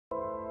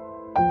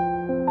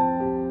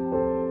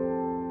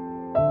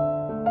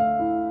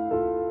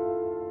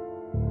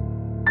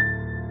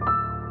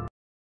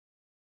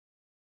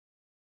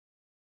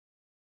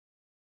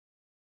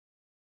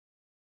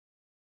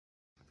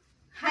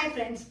Hi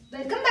friends,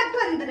 welcome back to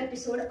another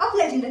episode of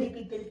Legendary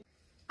People.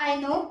 I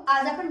know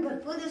आज आपण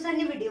भरपूर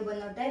दिवसांनी व्हिडिओ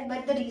बनवतोय,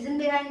 but the reason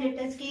behind it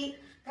is की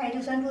काही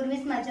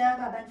दिवसांपूर्वीच माझ्या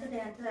बाबांचं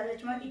देहांत झालं,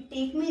 त्यामुळे it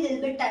take me a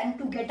little bit time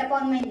to get up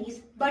on my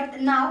knees. But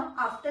now,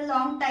 after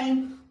long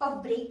time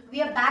of break,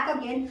 we are back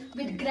again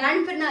with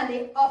grand finale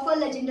of a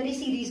legendary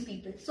series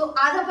People. So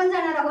आज आपण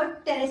जाणार आहोत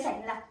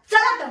टेरेसाइनला.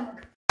 चला तर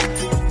मग.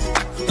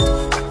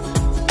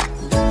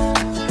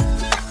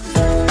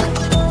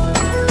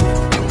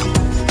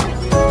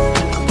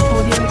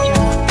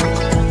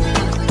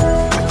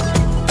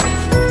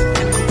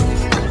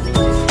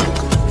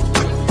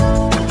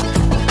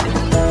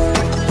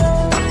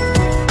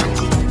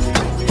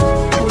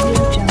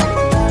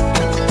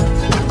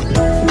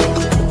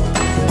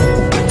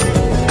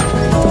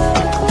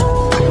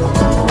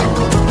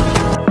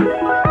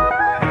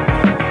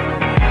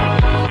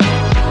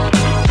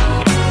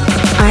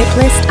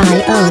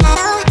 Artlist.io.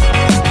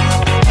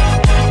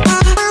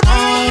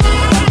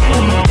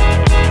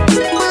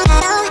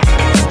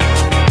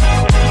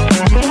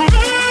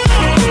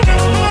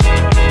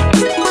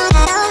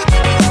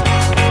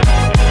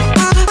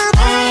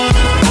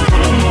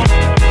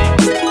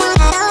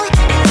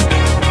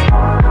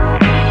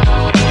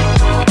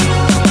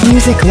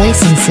 Music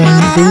licensing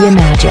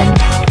reimagined.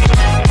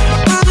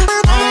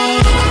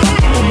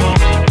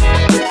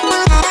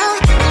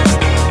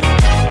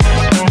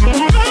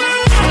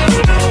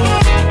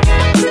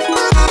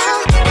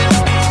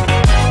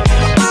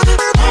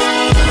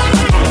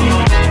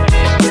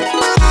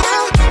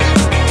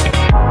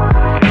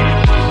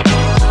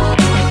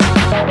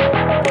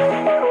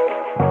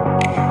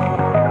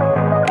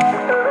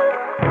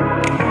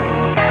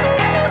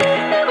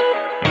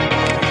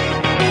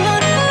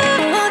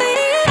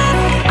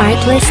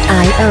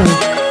 Artlist.io.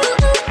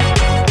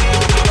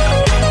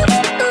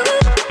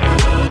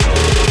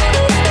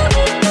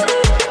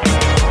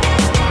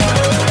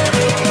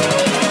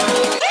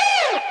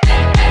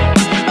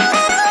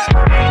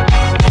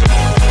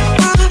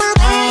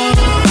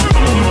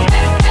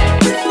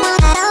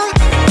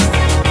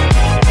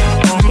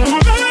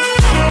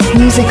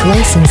 Music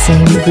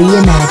licensing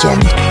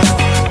reimagined.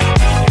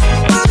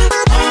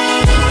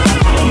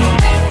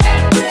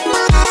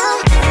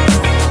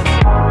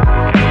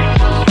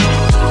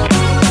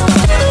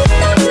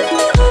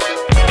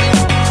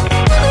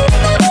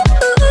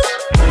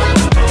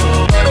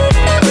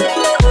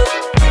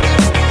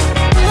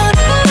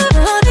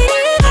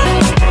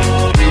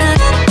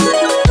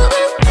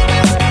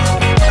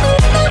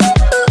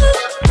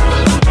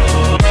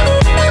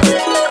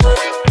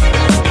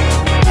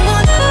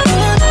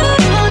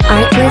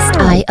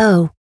 Artlist.io.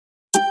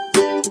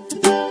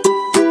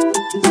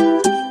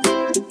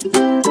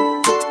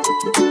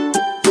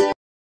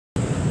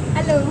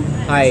 Hello.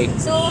 Hi.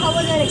 So how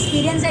was your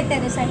experience at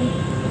Terrasinne?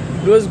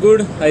 It was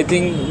good. I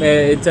think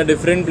it's a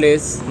different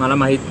place. मला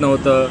माहीत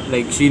नव्हतं,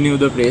 like she knew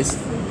the place.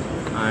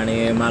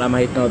 आणि मला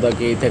माहीत नव्हतं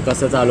की इथे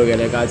कसं चालू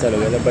केलं, काय चालू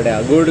केलं. But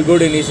yeah,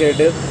 good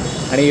initiative.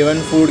 आणि even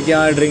food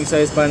किंवा drinks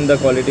wise पण the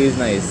quality is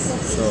nice.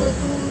 So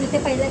तू इथे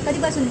पहिल्या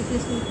कधीपासून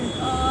येतेस?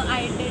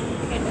 आय didn't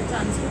get a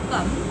chance to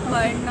come,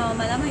 पण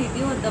मला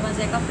माहिती होतं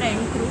माझ्या एका फ्रेंड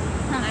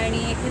ग्रुप आणि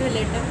एक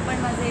रिलेटिव्ह पण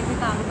माझं इथे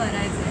काम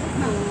करायचं आहे.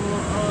 सो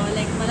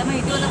लाईक मला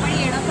माहिती होतं पण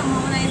येणं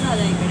संभव नाही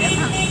झालं इकडे.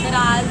 तर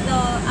आज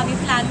आम्ही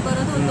प्लॅन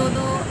करत होतो,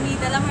 तो मी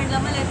त्याला म्हटलं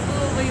मग let's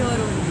go over here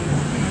only.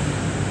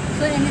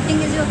 So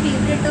anything is your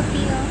favorite of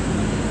here?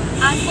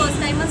 आज फर्स्ट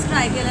टाइमच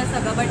ट्राय केलं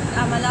सगळं, बट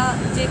आम्हाला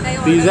जे काही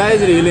Pizza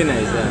is really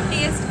nice.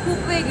 Test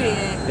खूप वेगळी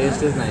आहे.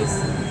 Taste is nice.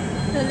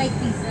 So like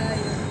pizza?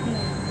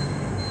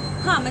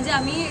 हां, म्हणजे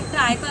आम्ही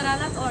ट्राय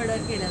करायलाच ऑर्डर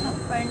केलेलं,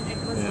 पण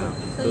it was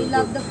So you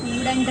love the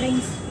food and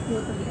drinks?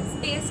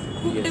 Test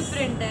खूप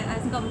डिफरंट आहे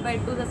ॲज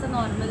कम्पेअर्ड टू जसं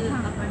नॉर्मल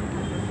आपण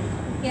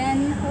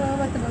And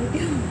what about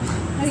you?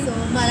 So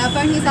मला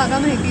पण ही जागा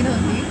माहिती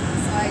नव्हती.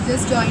 So I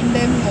just joined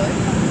them here.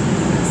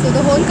 So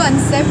the whole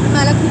concept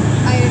मला खूप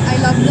I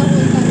love the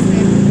whole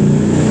concept.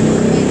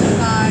 Menu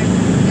card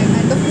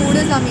and the food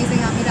is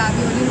amazing. आम्ही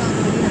ravioli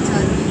मागवली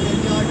ह्याच्याआधी. Then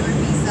we ordered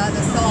pizza.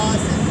 The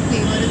sauce and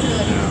flavor is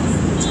really nice.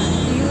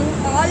 You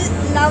all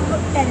love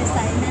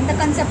Terrasinne and the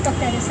concept of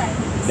Terrasinne.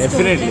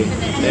 Definitely.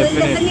 And you will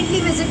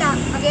definitely visit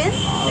again?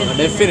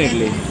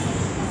 Definitely.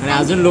 आणि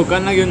अजून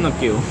लोकांना घेऊन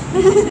नक्की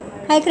येऊ.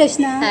 Hi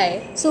Krishna. Hi.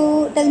 So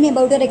tell me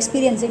about your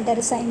experience in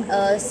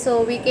Terrasinne. So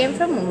we came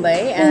from Mumbai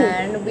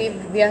and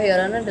we are here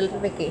on a little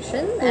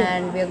vacation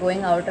and we are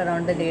going out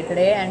around the day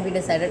today and we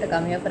decided to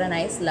come here for a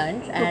nice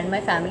lunch and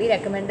my family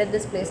recommended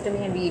this place to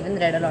me and we even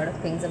read a lot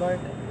of things about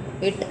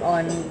it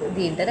on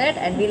the internet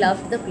and we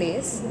loved the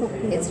place.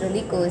 It's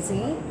really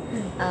cozy.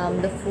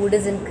 The food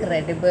is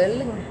incredible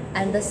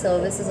and the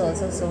service is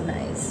also so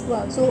nice.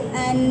 Wow. So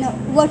and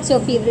what's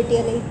your favorite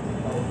here?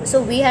 So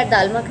we had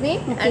dal makhni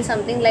and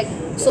something like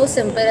so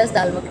simple as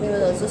dal makhni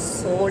was also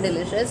so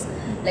delicious.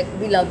 Like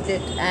we loved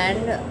it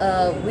and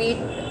we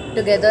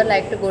together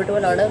like to go to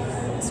a lot of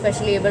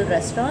specially abled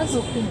restaurants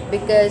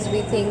because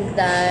we think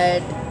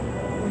that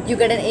you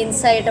get an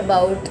insight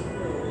about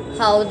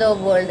how the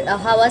world,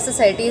 how our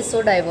society is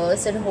so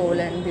diverse and whole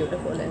and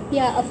beautiful. And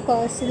Yeah, of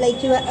course.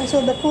 Like you,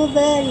 so before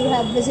where you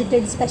have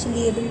visited,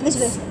 especially which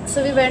restaurant?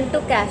 so we went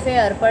to Cafe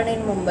Arpan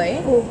in Mumbai,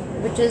 Oh.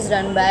 which is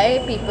run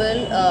by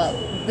people,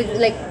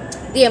 like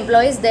the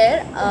employees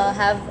there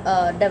have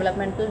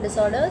developmental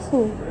disorders,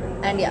 Oh.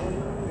 and yeah,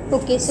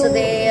 Okay, so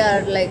they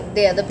are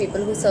the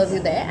people who serve you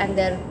there, and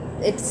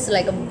it's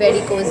like a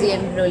very cozy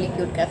and really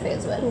cute cafe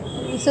as well.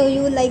 So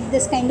you like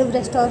this kind of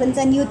restaurants,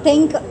 and you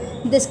think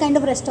this kind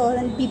of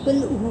restaurant people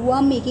who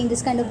are making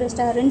this kind of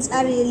restaurants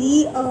are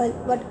really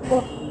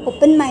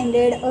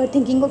open-minded or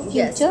thinking of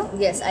future?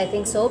 Yes, I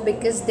think so,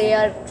 because they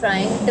are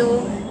trying to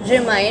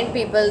remind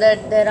people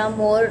that there are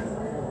more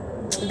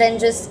than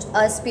just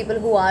us people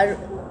who are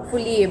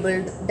fully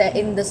abled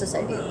in the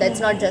society.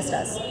 That's not just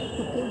us.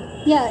 Okay.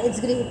 Yeah, it's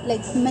great.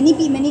 Like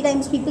many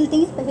times people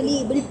think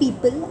especially able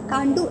people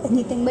can't do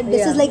anything, but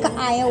this Yeah. is like an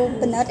eye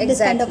opener. This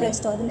kind of Exactly.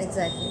 restaurants.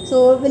 Exactly. So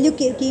will you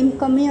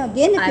come here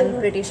again? If I'm you-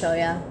 pretty sure,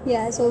 yeah.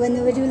 Yeah. So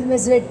whenever you will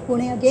visit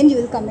Pune again, you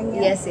will come in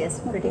here. Yes,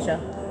 pretty sure.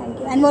 Thank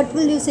you. And what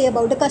will you say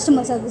about the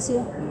customer service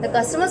here? The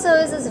customer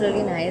service is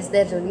really nice.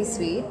 They're really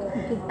sweet,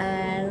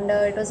 and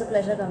it was a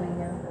pleasure coming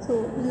here.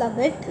 So love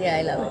it. Yeah,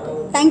 I love it.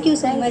 Thank you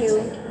so Thank much.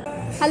 you.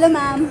 Hello,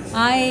 ma'am.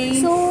 Hi.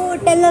 So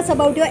tell us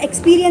about your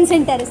experience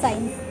in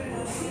Terrasinne.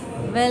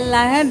 Well,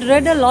 I had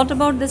read a lot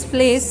about this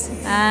place,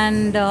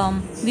 and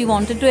we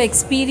wanted to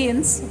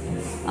experience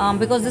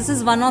because this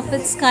is one of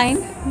its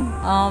kind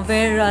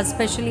where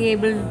specially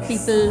abled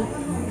people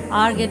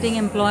are getting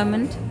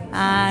employment,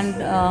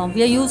 and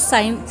we use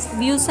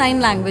sign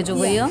language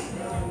over here,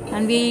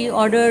 and we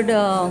ordered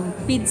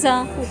pizza.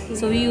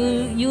 So we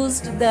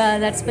used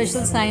that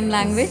special sign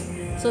language.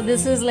 So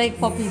this is like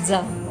for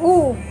pizza.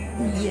 Oh,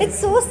 Yes. it's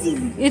so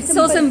simple. It's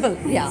so simple,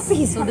 yeah.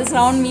 Pizza. So this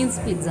round means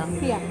pizza.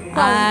 Yeah.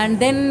 Wow. And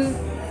then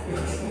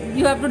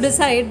you have to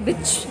decide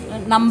which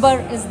number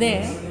is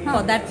there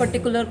for that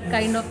particular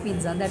kind of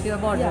pizza that you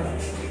have ordered.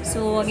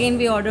 So again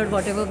we ordered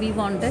whatever we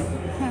wanted,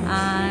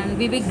 and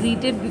we were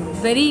greeted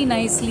very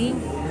nicely.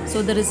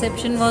 So the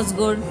reception was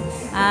good,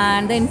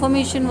 and the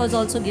information was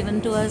also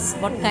given to us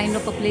what kind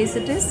of a place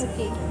it is.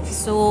 Okay.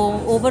 So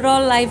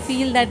overall I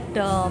feel that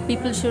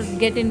people should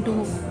get into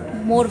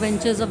more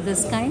ventures of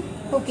this kind.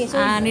 Okay. So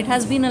And it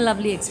has been a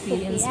lovely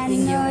experience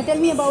being and here. tell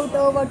me about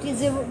what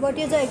is the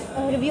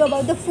review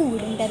about the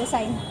food in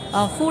Terrasinne?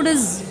 Food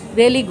is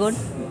really good.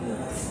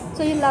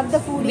 So you love the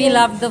food. We here,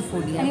 love the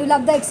food, and you yeah.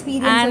 love the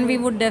experience. And of we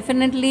it. would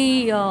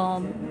definitely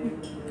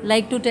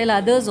like to tell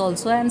others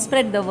also and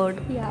spread the word.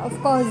 Yeah, of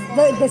course.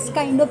 This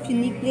kind of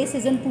unique place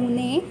is in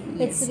Pune.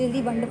 It's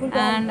really wonderful. To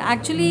have. And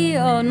actually,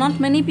 not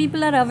many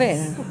people are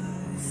aware.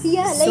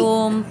 Yeah, like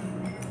So,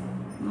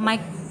 my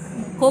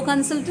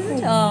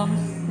co-consultant,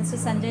 Mr.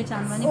 Sanjay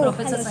Chandwani, Oh,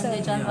 Professor hello,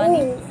 Sanjay sir.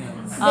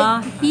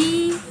 Chandwani,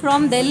 he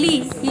from Delhi,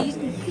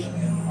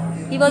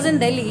 he was in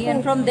Delhi,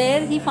 and from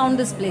there he found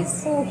this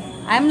place. Oh.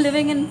 I'm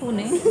living in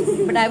Pune,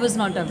 but I was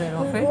not aware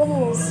of it.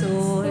 Oh. So,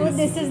 So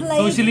this is like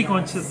Socially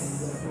conscious.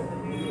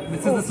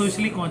 This is a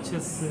socially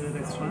conscious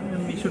restaurant,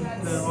 and we should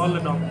all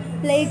adopt.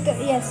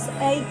 yes,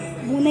 like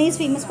Pune is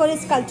famous for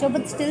its culture,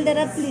 but still there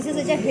are places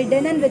which are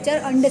hidden and which are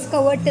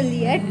undiscovered till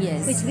yet,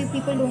 Yes. which we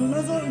people don't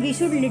know. So we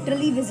should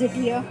literally visit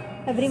here.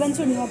 Everyone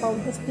should know about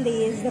this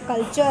place, the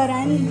culture,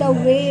 and the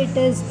way it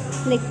is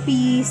like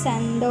peace,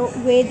 and the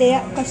way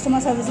their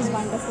customer service is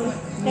wonderful,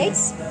 right?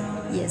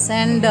 yes,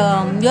 and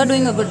you're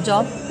doing a good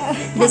job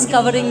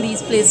discovering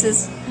these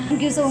places.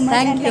 Thank you so much,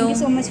 Thank and thank you. you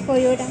so much for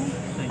your time.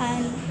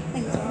 And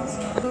thank you so much.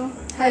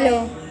 Hello.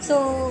 So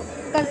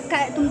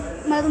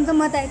मला तुमचं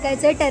मत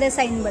ऐकायचं आहे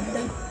टेरेसाईन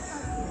बद्दल.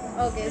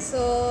 Okay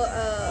so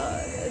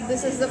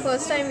this is the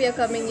first time we are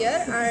coming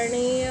here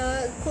आणि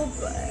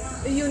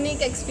खूप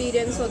unique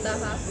experience होता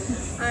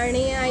हा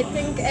आणि I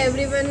think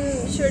every one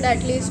should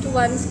at least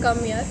once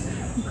come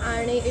here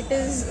आणि इट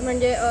इज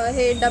म्हणजे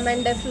हे डम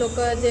अँड डेफ लोक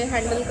जे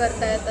हँडल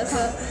करतायत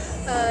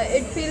असं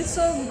it feels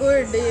so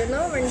good you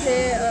know म्हणजे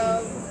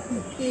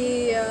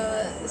की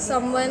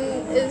someone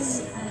is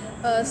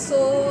so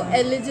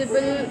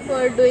eligible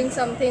for doing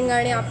something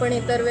आणि आपण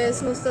इतर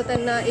वेळेस नुसतं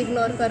त्यांना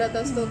इग्नोर करत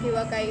असतो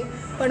किंवा काही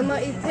पण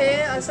मग इथे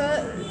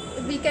असं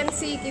वी कॅन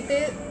सी की ते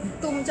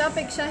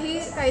तुमच्यापेक्षाही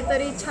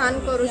काहीतरी छान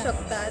करू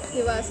शकतात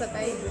किंवा असं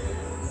काही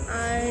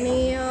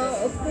आणि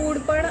फूड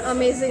पण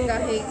अमेझिंग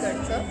आहे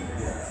इकडचं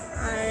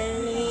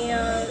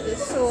आणि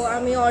सो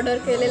आम्ही ऑर्डर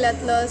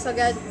केलेल्यातलं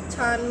सगळ्यात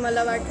छान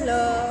मला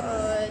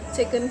वाटलं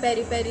चिकन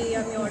पेरी पेरी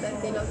आम्ही ऑर्डर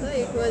केलं होतं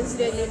इट वॉज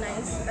रिअली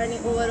नाईस आणि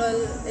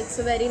overall it's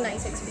a very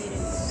nice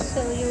experience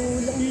So you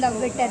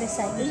love it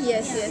Terrasinne.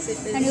 Yes, it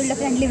is. And you'll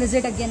definitely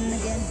visit again and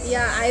again.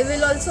 Yeah, I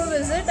will also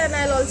visit and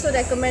I'll also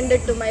recommend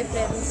it to my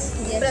friends.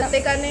 Yes.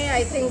 प्रत्येकाने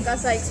I think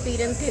असा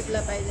experience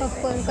घेतला पाहिजे.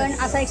 Of course कारण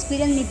असा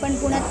experience मी पण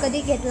पुण्यात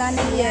कधी घेतला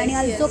नाही Yes, आणि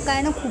ऑल्सो yes.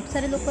 काय ना खूप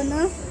सारे लोक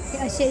ना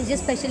असे जे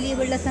स्पेशली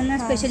एबल्ड असताना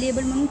स्पेशली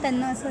एबल्ड म्हणून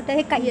त्यांना असं वाटतं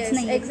हे काहीच Yes,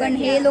 नाही पण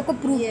exactly. हे लोक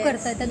प्रूव्ह Yes,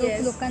 करतात त्या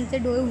yes. लोकांचे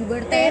डोळे ते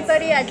उघडतात.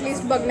 तरी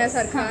ॲटलिस्ट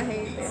बघण्यासारखं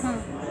आहे इथे. हां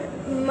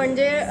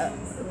म्हणजे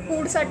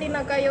फूडसाठी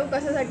नका येऊ,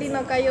 कशासाठी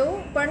नका येऊ,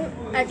 पण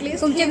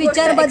ॲटलिस्ट तुमचे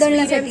विचार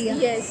बदलण्यासाठी आहे.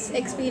 येस,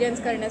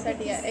 एक्सपिरियन्स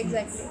करण्यासाठी आहे.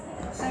 एक्झॅक्टली.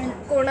 आणि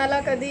कोणाला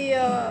कधी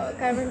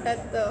काय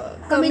म्हणतात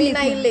कमी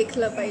नाही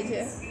लेखलं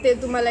पाहिजे. ते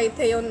तुम्हाला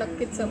इथे येऊन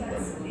नक्कीच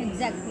समजेल.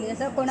 एक्झॅक्टली.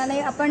 असं कोणालाही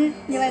आपण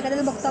जेव्हा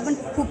एखाद्याला बघतो आपण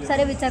खूप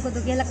सारे विचार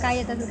करतो की याला काय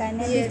येतात काय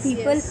नाही.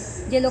 पीपल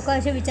जे लोक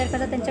असे विचार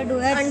करतात त्यांच्या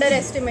डोळ्यात अंडर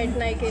एस्टिमेट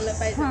नाही केलं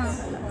पाहिजे.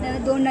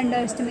 हां, don't under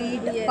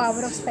estimate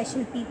power of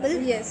special people.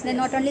 Yes. They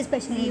not only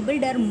specially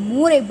abled, they are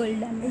more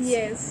abled.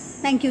 Yes,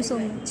 thank you so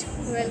much.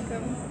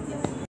 Welcome.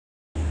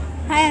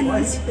 Hi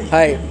Anuj.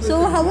 Hi. So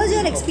how was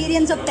your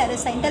experience of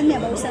Terrasinne? Tell me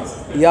about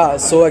it. Yeah,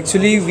 so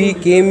actually we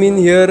came in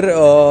here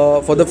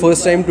for the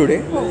first time today,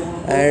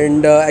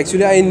 and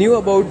actually I knew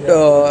about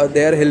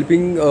they are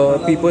helping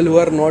people who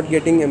are not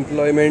getting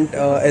employment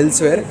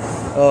elsewhere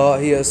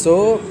here. So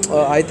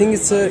I think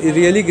it's a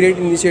really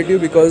great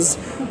initiative because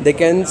they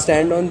can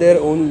stand on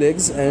their own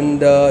legs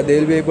and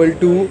they will be able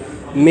to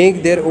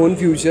make their own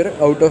future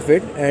out of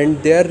it.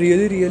 And they are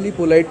really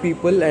polite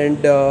people,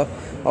 and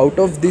out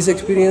of this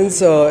experience,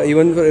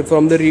 even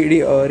from the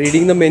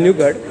reading the menu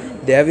card,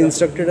 they have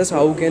instructed us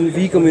how can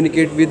we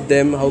communicate with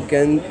them,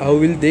 how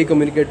will they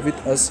communicate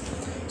with us.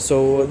 So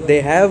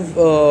they have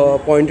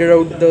pointed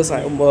out the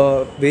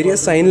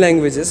various sign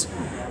languages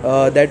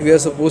that we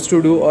are supposed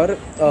to do, or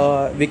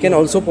we can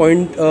also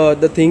point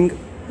the thing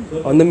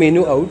on the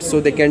menu out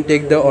so they can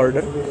take the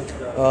order.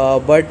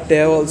 But they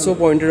have also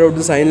pointed out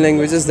the sign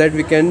languages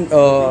that we can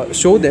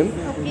show them,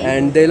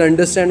 and they'll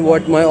understand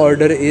what my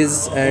order is,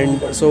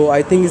 and so I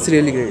think it's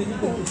really great.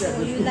 So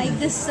you like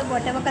this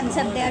whatever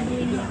concept they are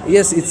doing?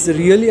 Yes, it's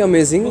really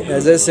amazing,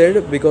 as I said,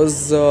 because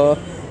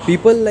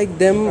people like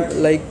them,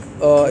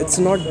 it's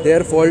not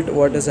their fault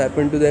what has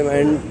happened to them,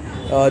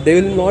 and they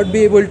will not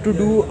be able to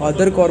do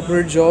other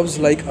corporate jobs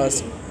like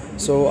us.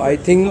 So I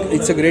think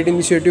it's a great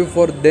initiative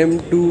for them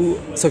to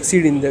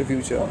succeed in their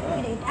future.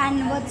 Great.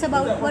 And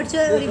what's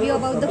your review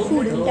about the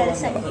food in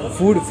Terrasinne?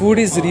 Food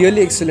is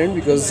really excellent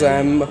because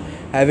I'm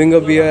having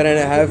a beer and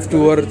I have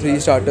 2 or 3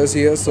 starters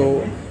here. So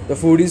the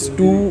food is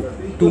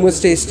too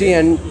much tasty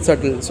and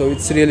subtle. So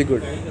it's really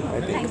good, I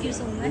think. Thank you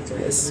so much.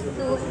 Yes.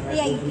 So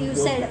yeah, you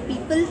said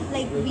people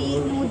like we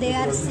know they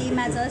are same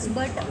as us,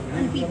 but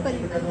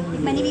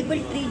many people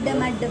treat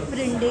them as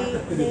different.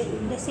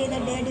 They say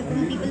that they are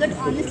different people, but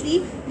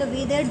honestly, the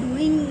way they are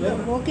doing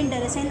work in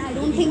Terrasinne, I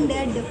don't think they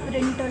are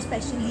different or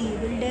specially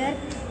able. They are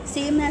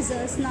same as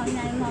us now.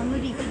 Normal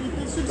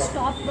people should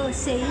stop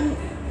saying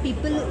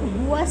people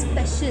who are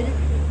special,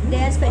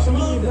 they are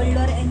specially abled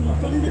or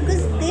anything,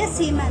 because they are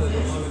same as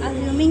us.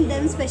 Assuming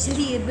them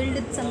specially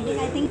abled is something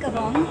I think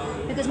wrong,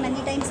 because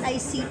many times I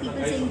see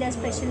people saying they are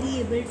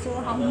specially abled, so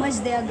how much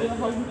they are good,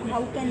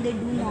 how can they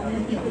do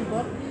normal people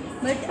work?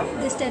 But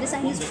this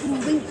Terrasinne is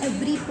proving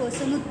every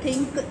person who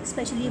think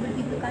specially able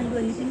people can't do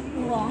anything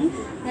wrong,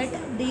 that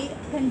they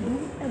can do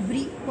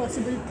every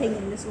possible thing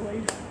in this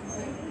world.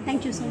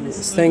 Thank you so much.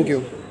 Thank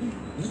you.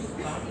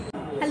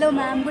 Hello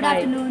ma'am, good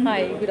afternoon.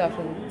 Hi, good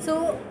afternoon.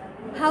 So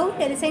how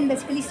Terrasinne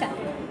basically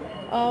started?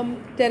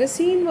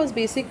 Terrasinne was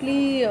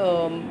basically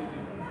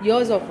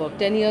years of work,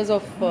 10 years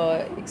of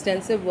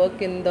extensive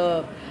work in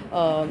the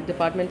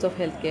departments of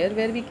healthcare,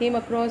 where we came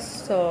across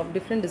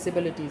different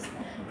disabilities.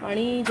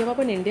 आणि जेव्हा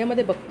आपण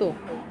इंडियामध्ये बघतो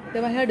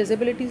तेव्हा ह्या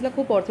डिसेबिलिटीजला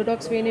खूप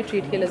Orthodox वेने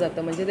treat केलं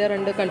जातं. म्हणजे they are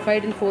under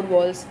कन्फाईड in 4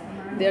 walls,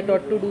 they are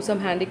taught to do some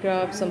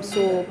handicraft, some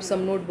soap,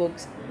 some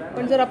notebooks.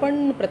 पण जर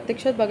आपण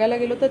प्रत्यक्षात बघायला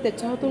गेलो तर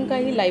त्याच्यातून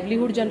काही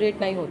लाईव्हलीहूड जनरेट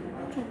नाही होत.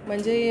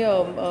 म्हणजे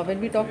when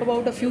we talk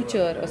about a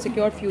future, a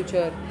secured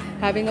future,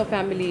 having a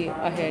family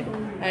ahead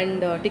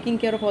and taking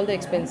care of all the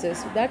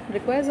expenses, that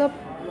requires a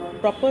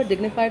proper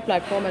dignified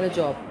platform and a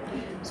job.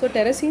 So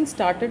Terrasinne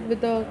started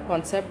with the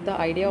concept, the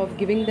idea of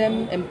giving them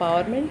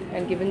empowerment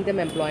and giving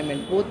them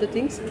employment, both the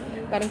things.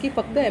 कारण की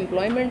फक्त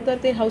employment तर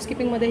ते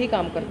हाऊसकीपिंगमध्येही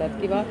काम करतात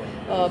किंवा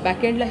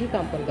बॅकएंडलाही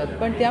काम करतात,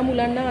 पण त्या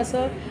मुलांना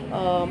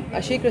असं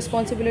अशी एक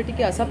रिस्पॉन्सिबिलिटी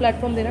की असा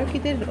प्लॅटफॉर्म देणार की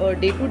ते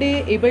डे टू डे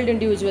एबल्ड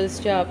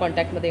इंडिव्हिज्युअल्सच्या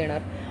कॉन्टॅक्टमध्ये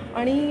येणार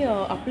आणि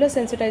आपलं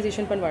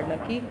सेन्सिटायझेशन पण वाढणार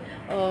की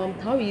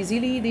हाऊ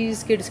easily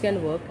these kids can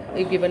work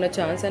if given a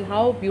chance and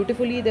how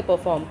beautifully they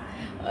perform.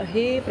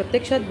 हे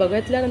प्रत्यक्षात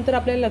बघितल्यानंतर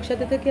आपल्याला लक्षात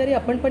येतं की अरे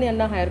आपण पण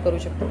यांना हायर करू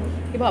शकतो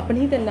किंवा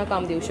आपणही त्यांना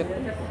काम देऊ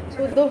शकतो.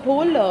 So the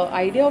whole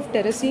idea of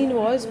टेरेसिन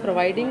was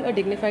providing a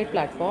dignified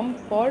platform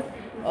for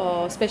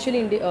specially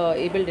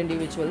abled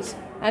individuals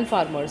and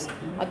farmers.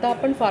 आता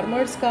आपण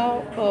फार्मर्स का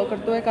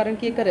करतो आहे कारण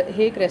की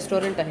हे एक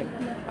रेस्टॉरंट आहे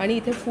आणि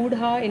इथे फूड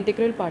हा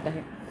इंटिग्रल पार्ट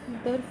आहे.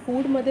 तर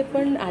फूडमध्ये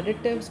पण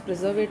ॲडिटिव्स,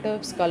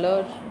 प्रिझर्वेटिव्स,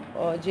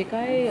 कलर जे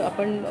काय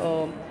आपण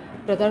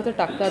पदार्थ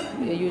टाकतात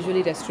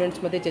युजली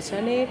रेस्टॉरंट्समध्ये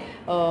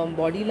ज्याच्याने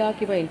बॉडीला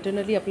किंवा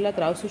इंटरनली आपल्याला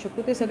त्रास होऊ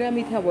शकतो ते सगळे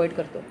आम्ही इथे अवॉइड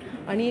करतो.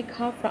 आणि एक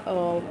हा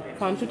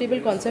फार्म टू टेबल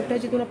कॉन्सेप्ट आहे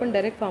जिथून आपण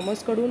डायरेक्ट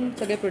फार्मर्सकडून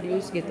सगळे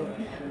प्रोड्यूस घेतो.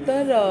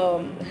 तर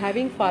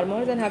having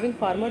farmers and having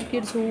farmer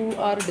kids who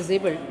are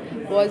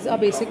disabled was a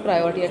basic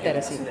priority at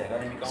टेरेसिन.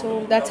 So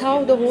that's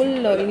how the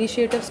whole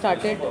initiative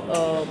started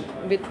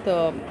with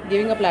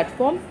giving a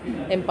platform,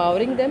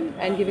 empowering them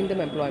and giving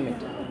them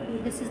employment.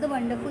 this is the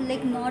wonderful,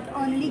 like not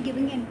only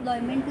giving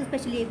employment to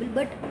specially able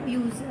but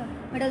user,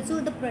 but also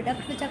the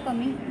products which are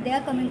coming, they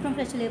are coming from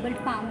specially able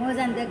farmers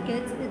and their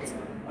kids. It's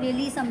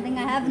really something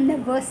I have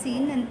never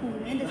seen in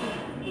Pune. This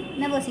is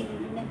never seen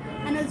in Pune.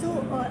 And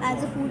also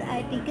as a food,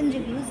 I taken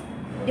reviews.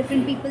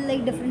 Different people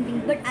like different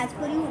things. But as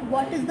per you,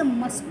 what is the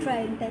must try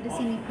in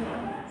Terrasinne food?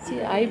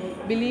 See, I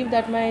believe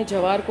that my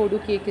jawar kodu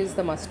cake is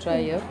the must try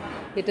here.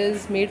 It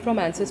is made from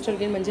ancestral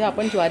grain. म्हणजे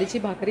आपण ज्वारीची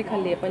भाकरी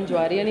खाल्ली आहे पण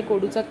ज्वारी आणि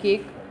कोडूचा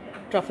cake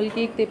truffle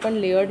cake ते पण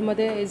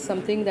लेयर्डमध्ये is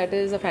something that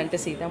is a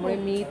fantasy त्यामुळे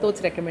मी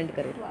तोच रेकमेंड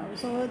करेन. Wow.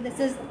 So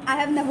this is, I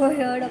have never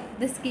heard of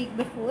this cake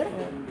before.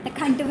 I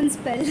can't even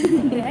spell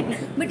that.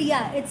 But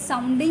yeah, it's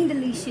sounding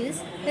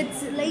delicious.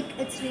 It's like,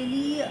 it's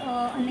really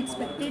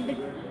unexpected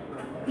that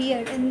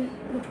here in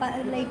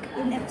like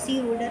in FC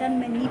Road there are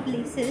many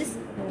places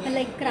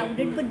like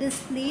crowded, but this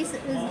place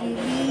is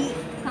really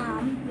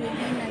calm,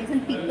 really nice,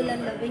 and people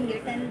are loving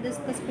it. And this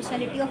the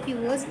speciality of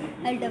yours,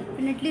 I'll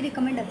definitely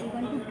recommend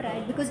everyone to try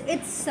it because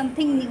it's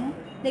something new.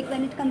 Like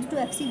when it comes to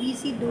FC, we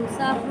see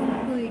dosa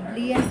to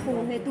idli and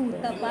pohe to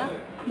uttapa,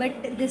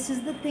 but this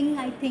is the thing.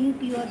 I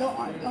think you are the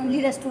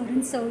only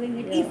restaurant serving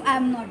it, if I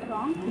am not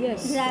wrong.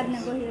 Yes. Because I have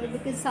never heard,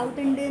 because South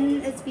Indian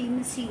is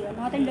famous here,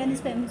 North Indian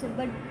is famous here,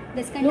 but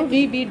this kind No, of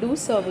we do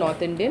serve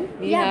North Indian.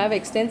 We Yeah. have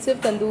extensive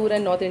tandoor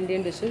and North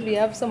Indian dishes. We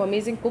have some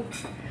amazing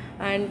cooks.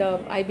 And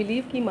I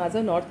believe की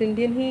माझं north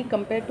Indian he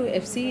compare to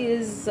FC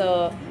is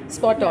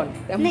spot on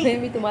त्यामुळे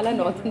मी तुम्हाला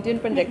north Indian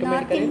पण recommend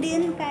north करेन.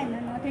 Indian काय ना,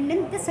 north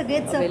Indian ते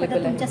सगळेच Available सर्व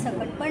आहे. तुमच्या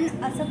सकट, पण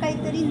असं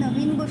काहीतरी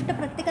नवीन गोष्ट,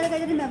 प्रत्येकाला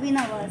काहीतरी नवीन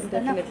हवं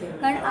असतं ना. Definitely.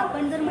 कारण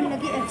आपण जर म्हणलं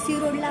की FC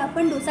रोडला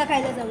आपण डोसा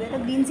खायला जाऊया,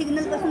 तर ग्रीन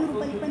सिग्नल पासून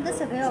रुपालीपर्यंत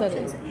सगळे सर्व.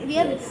 Options, we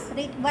have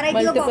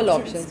variety of Multiple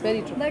options. options,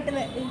 very true. But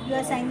you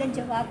are saying that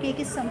जवा cake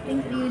is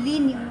something really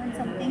new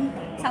and something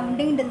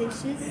sounding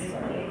delicious.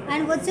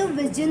 And what's your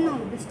vision of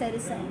this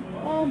Terrasinne?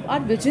 Our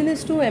vision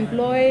is to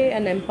employ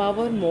and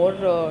empower more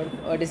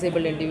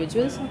disabled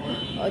individuals.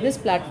 This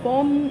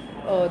platform,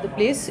 the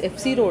place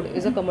FC Road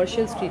is a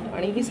commercial street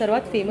आणि ही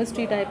सर्वात famous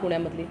street आहे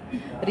पुण्यामधली.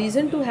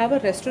 Reason to have a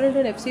restaurant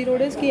on FC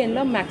road is की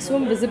यांना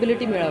maximum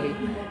visibility मिळावी,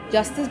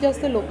 जास्तीत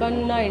जास्त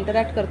लोकांना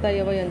interact करता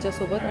यावं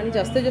यांच्यासोबत आणि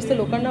जास्तीत जास्त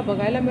लोकांना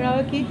बघायला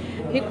मिळावं की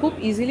हे खूप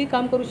इझिली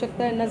काम करू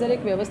शकता यांना जर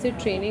एक व्यवस्थित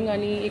ट्रेनिंग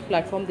आणि एक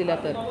प्लॅटफॉर्म दिला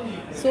तर.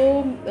 सो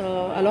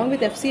along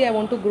with FC I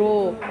want to grow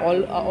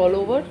all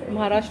over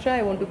Maharashtra.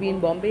 I want to be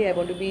in Bombay. I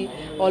want to be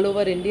all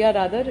over India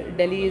rather.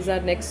 Delhi is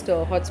our next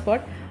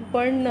hotspot.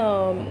 But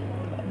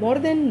more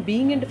than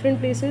being in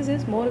different places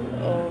is more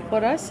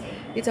for us.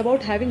 It's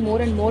about having more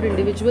and more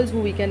individuals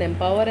who we can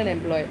empower and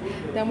employ.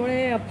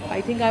 त्यामुळे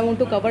I think I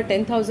want to cover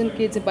 10,000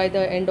 kids by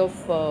the end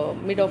of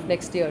mid of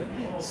next year.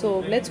 So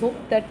let's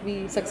hope that we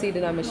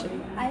succeed in our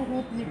mission. I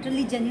hope,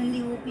 literally,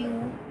 genuinely hope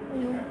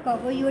you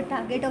cover your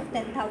target of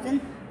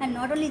 10,000. And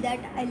not only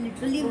that, I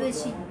literally wish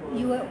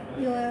your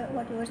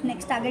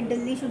next target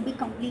Delhi should be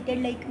completed.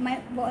 Like I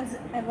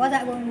was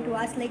going to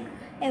ask, like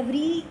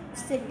every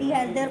city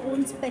has their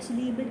own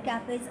specially abled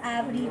cafes. I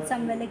have read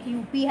somewhere like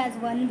UP has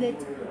one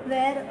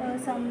where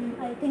some,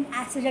 I think,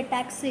 acid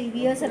attack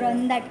saviors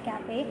run that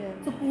cafe. Yeah.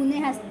 So Pune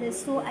has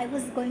this. So I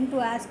was going to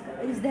ask,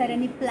 is there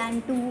any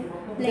plan to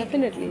like?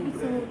 Definitely.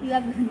 So you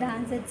have given the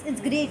answer.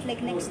 It's great.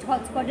 Like next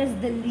hotspot is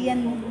Delhi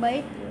and Mumbai.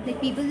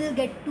 Like people will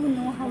get to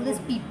know how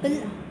these people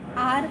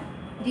are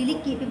really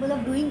capable of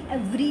doing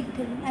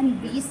everything,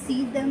 and we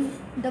see them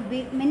the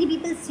way many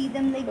people see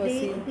them, like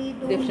they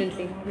don't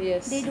differently.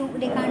 Yes.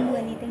 they can't do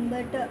anything,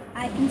 but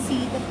I can see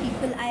the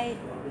people. I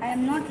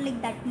am not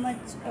like that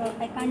much,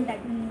 I can't that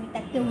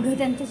तेवढं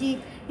त्यांच्याशी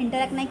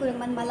interact नाही करू,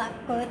 मला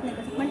कळत नाही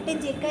कसं, पण ते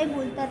जे काही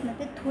बोलतात ना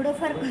ते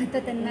थोडंफार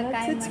कळतं त्यांना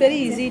काय. It's very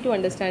easy to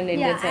understand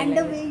Indian sign and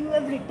the language. way you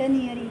have written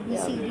here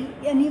ABCD,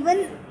 and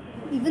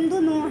even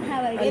though no one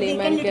have idea, they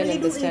can literally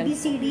do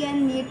ABCD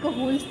and make a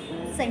whole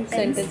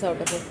sentence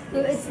out of it.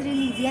 So it's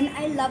really easy, and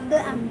I love the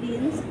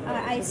ambience.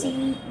 I seen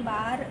the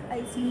bar,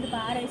 I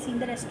seen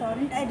the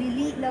restaurant. I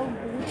really love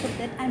both of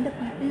that, and the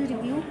people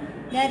review,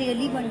 they are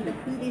really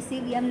wonderful. They say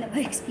we have never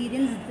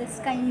experienced this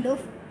kind of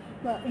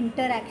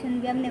interaction.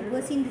 We have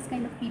never seen this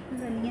kind of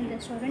people running in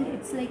restaurant.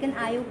 It's like an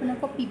eye opener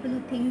for people who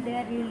think they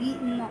are really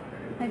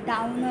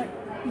down, or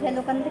ज्या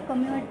लोकांना ते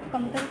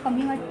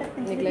कमी वाटतात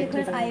त्यांच्यासाठी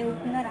खरंच आय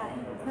opener आहे.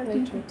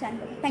 खूप छान.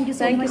 Thank you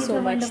so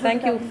much.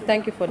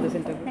 Thank you for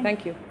this interview.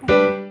 Thank you.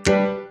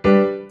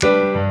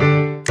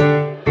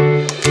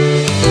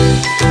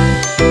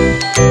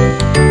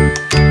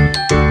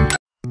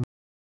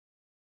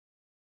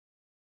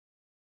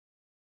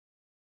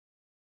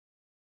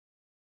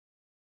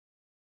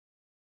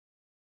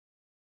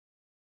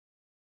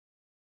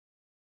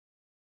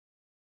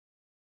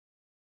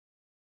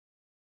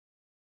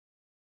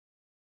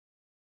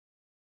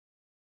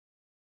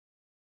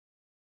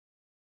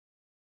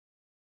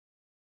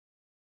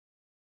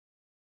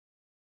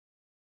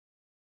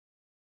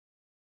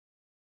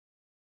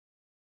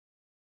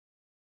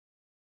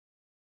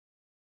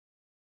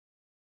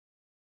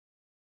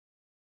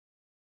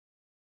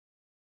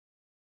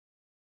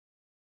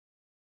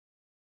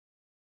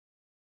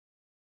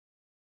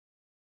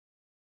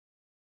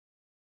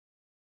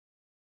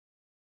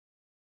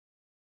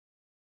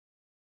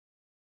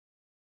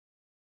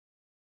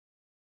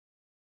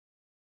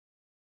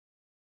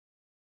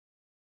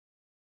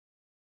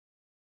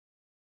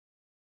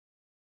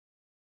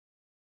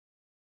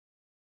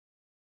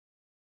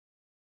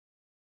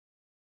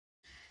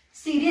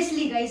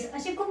 Seriously guys,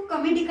 असे खूप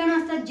कमी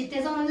ठिकाणं असतात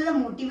जिथे जाऊन आपल्याला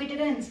मोटिवेटेड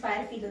आणि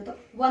इन्स्पायर फील होतं.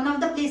 One of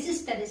the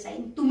places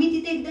टेरेसाइन. तुम्ही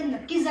तिथे एकदा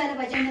नक्कीच जायला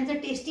पाहिजे आणि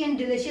त्यांचं टेस्टी अँड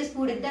डिलिशियस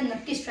फूड एकदा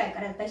नक्कीच ट्राय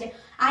करायला पाहिजे.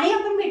 आणि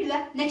आपण भेटूया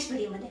नेक्स्ट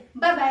व्हिडिओमध्ये.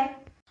 Bye bye.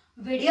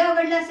 व्हिडिओ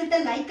आवडला असेल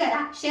तर लाईक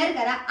करा, शेअर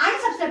करा आणि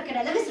सबस्क्राईब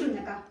करायला विसरू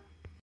नका.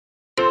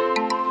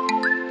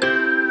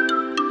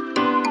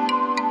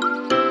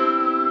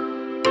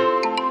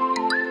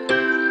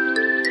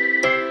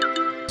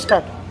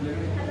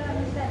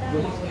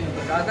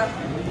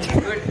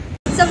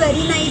 It's a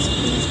very nice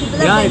place.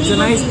 People are Yeah, very it's a good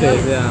nice here.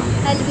 place,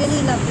 yeah. I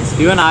really love this.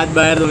 Even आत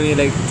बाहेर दोन्ही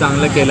लाईक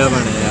चांगलं केलं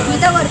पण आहे.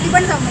 मी तर वरती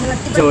पण जाऊन आले.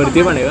 अच्छा,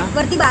 वरती पण आहे का?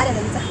 वरती बार आहे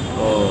त्यांचा.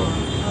 हो.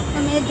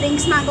 मी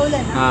ड्रिंक्स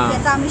मागवलं ना, हां.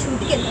 त्याचं आम्ही शूट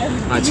केलं.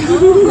 अच्छा.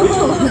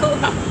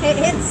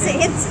 हेच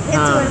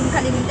हां. वरून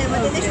खाली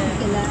मध्ये ते शूट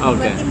केलं.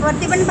 Okay.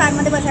 वरती पण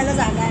बारमध्ये बसायला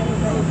जागा आहे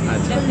वगैरे.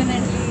 अच्छा.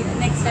 डेफिनेटली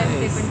नेक्स्ट टाइम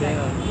ते पण try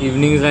करू.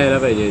 इव्हनिंग राहायला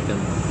पाहिजे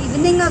इथं.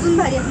 इव्हनिंग अजून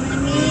भारी आहे. म्हणजे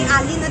मी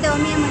आली ना तेव्हा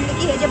मी म्हणलं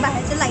की हे जे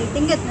बाहेरचे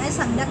लाइटिंग आहेत ना,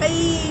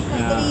 संध्याकाळी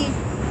काहीतरी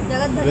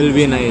जगात भारी. Will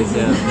be nice.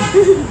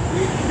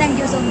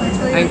 Thank you so much.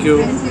 Thank you.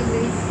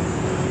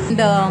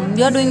 And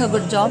you are doing a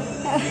good job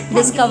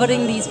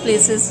discovering these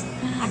places.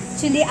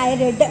 Actually, I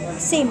read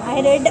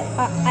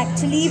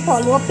actually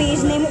follow a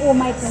page named Oh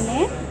My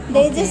Pune.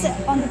 They just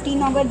on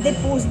 15 August they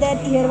post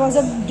that here was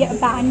a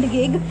band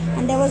gig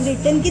and there was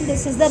written that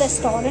this is the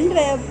restaurant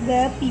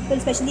where people,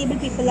 especially able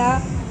people,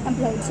 are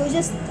employed. So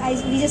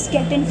we just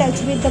get in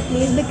touch with the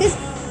place because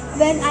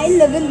when I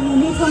live in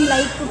Pune from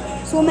like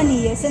so many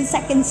years in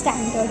second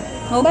standard.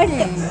 Okay. But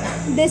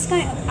this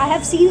kind, I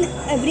have seen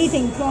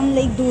everything from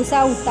like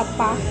dosa,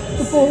 uttappa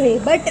to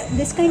pohe. But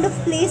this kind of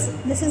place,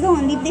 this is the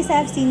only place I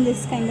have seen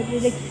this kind of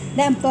place. Like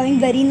they're employing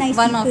very nice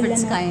One people. of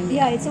its and kind.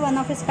 Yeah, it's a one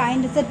of its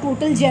kind. It's a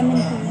total gem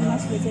in Pune.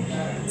 Must visit.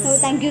 So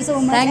thank you so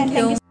much. Thank and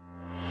thank you. you